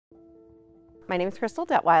My name is Krystle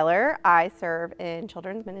Detweiler. I serve in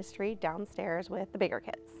children's ministry downstairs with the bigger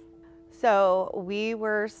kids. So we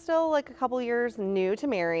were still like a couple years new to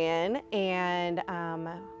Marion, and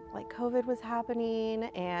like COVID was happening,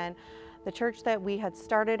 and the church that we had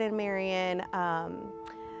started in Marion,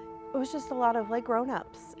 it was just a lot of like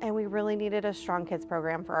grown-ups, and we really needed a strong kids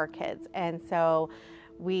program for our kids. And so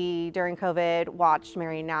we, during COVID, watched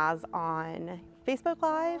Marion Naz on Facebook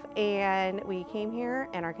Live, and we came here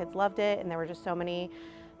and our kids loved it, and there were just so many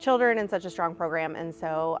children and such a strong program, and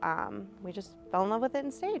so we just fell in love with it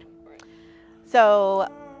and stayed.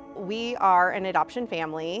 So we are an adoption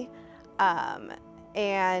family,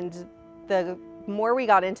 and the more we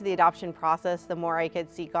got into the adoption process, the more I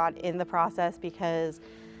could see God in the process, because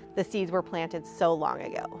the seeds were planted so long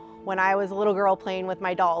ago. When I was a little girl playing with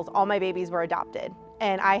my dolls, all my babies were adopted,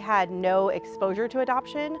 and I had no exposure to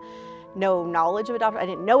adoption, no knowledge of adoption. I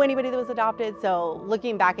didn't know anybody that was adopted. So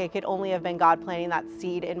looking back, it could only have been God planting that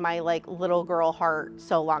seed in my like little girl heart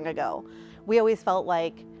so long ago. We always felt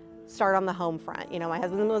like start on the home front. You know, my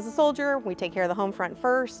husband was a soldier. We take care of the home front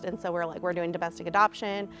first. And so we're like, we're doing domestic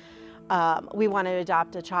adoption. We want to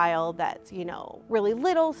adopt a child that's, you know, really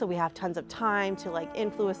little, so we have tons of time to like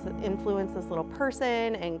influence this little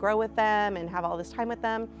person and grow with them and have all this time with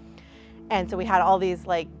them. And so we had all these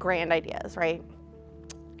like grand ideas, right?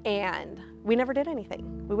 And we never did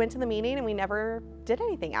anything. We went to the meeting and we never did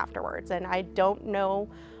anything afterwards. And I don't know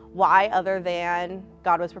why, other than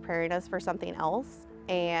God was preparing us for something else.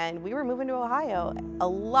 And we were moving to Ohio a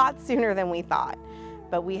lot sooner than we thought.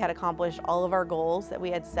 But we had accomplished all of our goals that we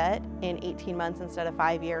had set in 18 months instead of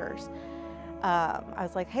 5 years. I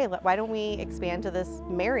was like, hey, why don't we expand to this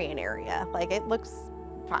Marion area? Like, it looks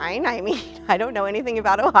fine. I mean, I don't know anything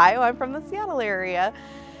about Ohio. I'm from the Seattle area.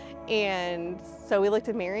 And so we looked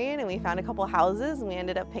at Marion and we found a couple houses, and we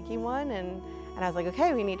ended up picking one, and I was like,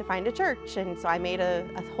 okay, we need to find a church. And so I made a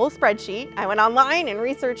whole spreadsheet. I went online and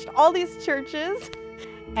researched all these churches.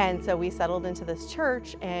 And so we settled into this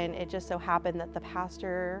church, and it just so happened that the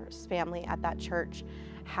pastor's family at that church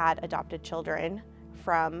had adopted children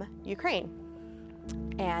from Ukraine.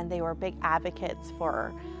 And they were big advocates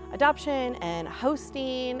for adoption and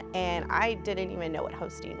hosting, and I didn't even know what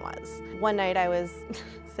hosting was. One night I was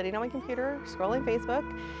sitting on my computer scrolling Facebook,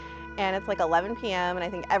 and it's like 11 p.m. and I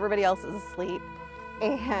think everybody else is asleep,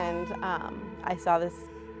 and I saw this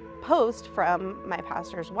post from my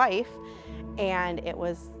pastor's wife, and it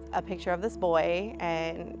was a picture of this boy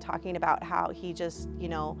and talking about how he just, you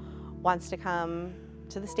know, wants to come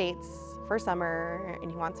to the States for summer,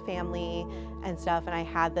 and he wants family and stuff. And I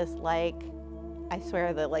had this, like, I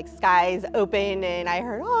swear the like skies open, and I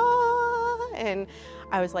heard, ah, and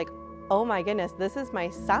I was like, oh my goodness, this is my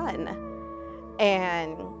son.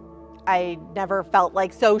 And I never felt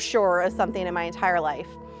like so sure of something in my entire life.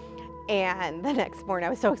 And the next morning, I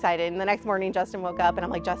was so excited. And the next morning, Justin woke up, and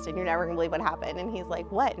I'm like, Justin, you're never gonna believe what happened. And he's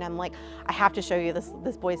like, what? And I'm like, I have to show you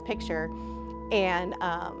this boy's picture. And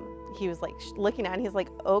he was like looking at it, and he's like,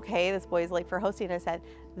 okay, this boy's like for hosting. And I said,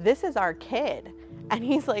 this is our kid. And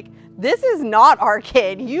he's like, this is not our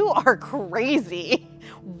kid. You are crazy.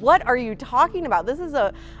 What are you talking about? This is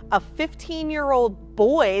a 15-year-old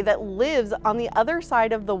boy that lives on the other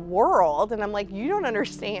side of the world. And I'm like, you don't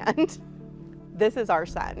understand. This is our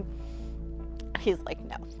son. He's like,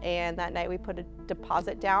 no. And that night we put a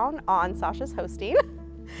deposit down on Sasha's hosting.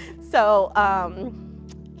 So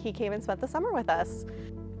he came and spent the summer with us.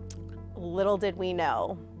 Little did we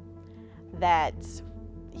know that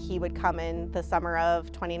he would come in the summer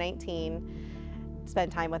of 2019,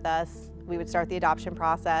 spend time with us. We would start the adoption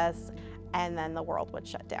process, and then the world would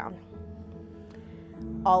shut down.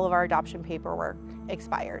 All of our adoption paperwork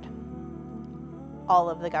expired. All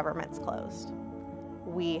of the governments closed.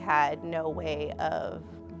 We had no way of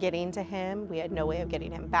getting to him. We had no way of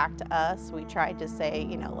getting him back to us. We tried to say,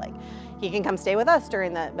 you know, like, he can come stay with us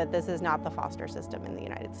during that, but this is not the foster system in the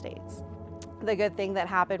United States. The good thing that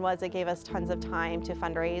happened was it gave us tons of time to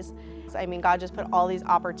fundraise. I mean, God just put all these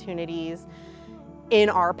opportunities in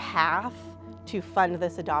our path to fund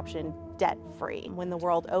this adoption debt-free. When the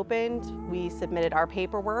world opened, we submitted our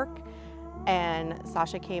paperwork, and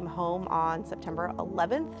Sasha came home on September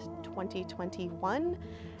 11th, 2021,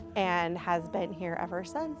 and has been here ever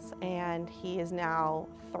since. And he is now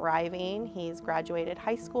thriving. He's graduated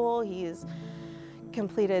high school. He's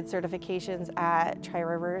completed certifications at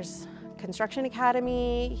Tri-Rivers Construction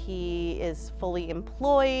Academy. He is fully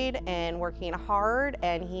employed and working hard,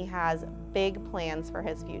 and he has big plans for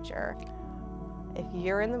his future. If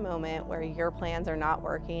you're in the moment where your plans are not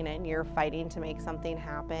working and you're fighting to make something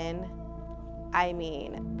happen, I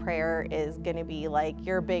mean, prayer is gonna be like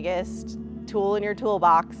your biggest tool in your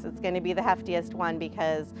toolbox. It's going to be the heftiest one,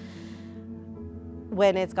 because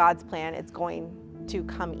when it's God's plan, it's going to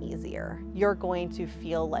come easier. You're going to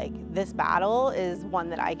feel like this battle is one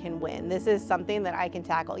that I can win. This is something that I can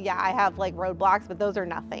tackle. Yeah, I have like roadblocks, but those are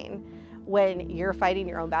nothing. When you're fighting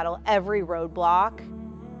your own battle, every roadblock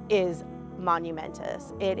is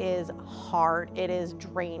monumentous. It is hard, it is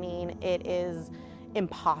draining, it is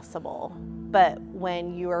impossible. But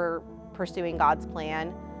when you're pursuing God's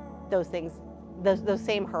plan, those things, those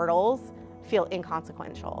same hurdles feel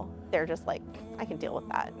inconsequential. They're just like, I can deal with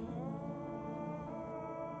that.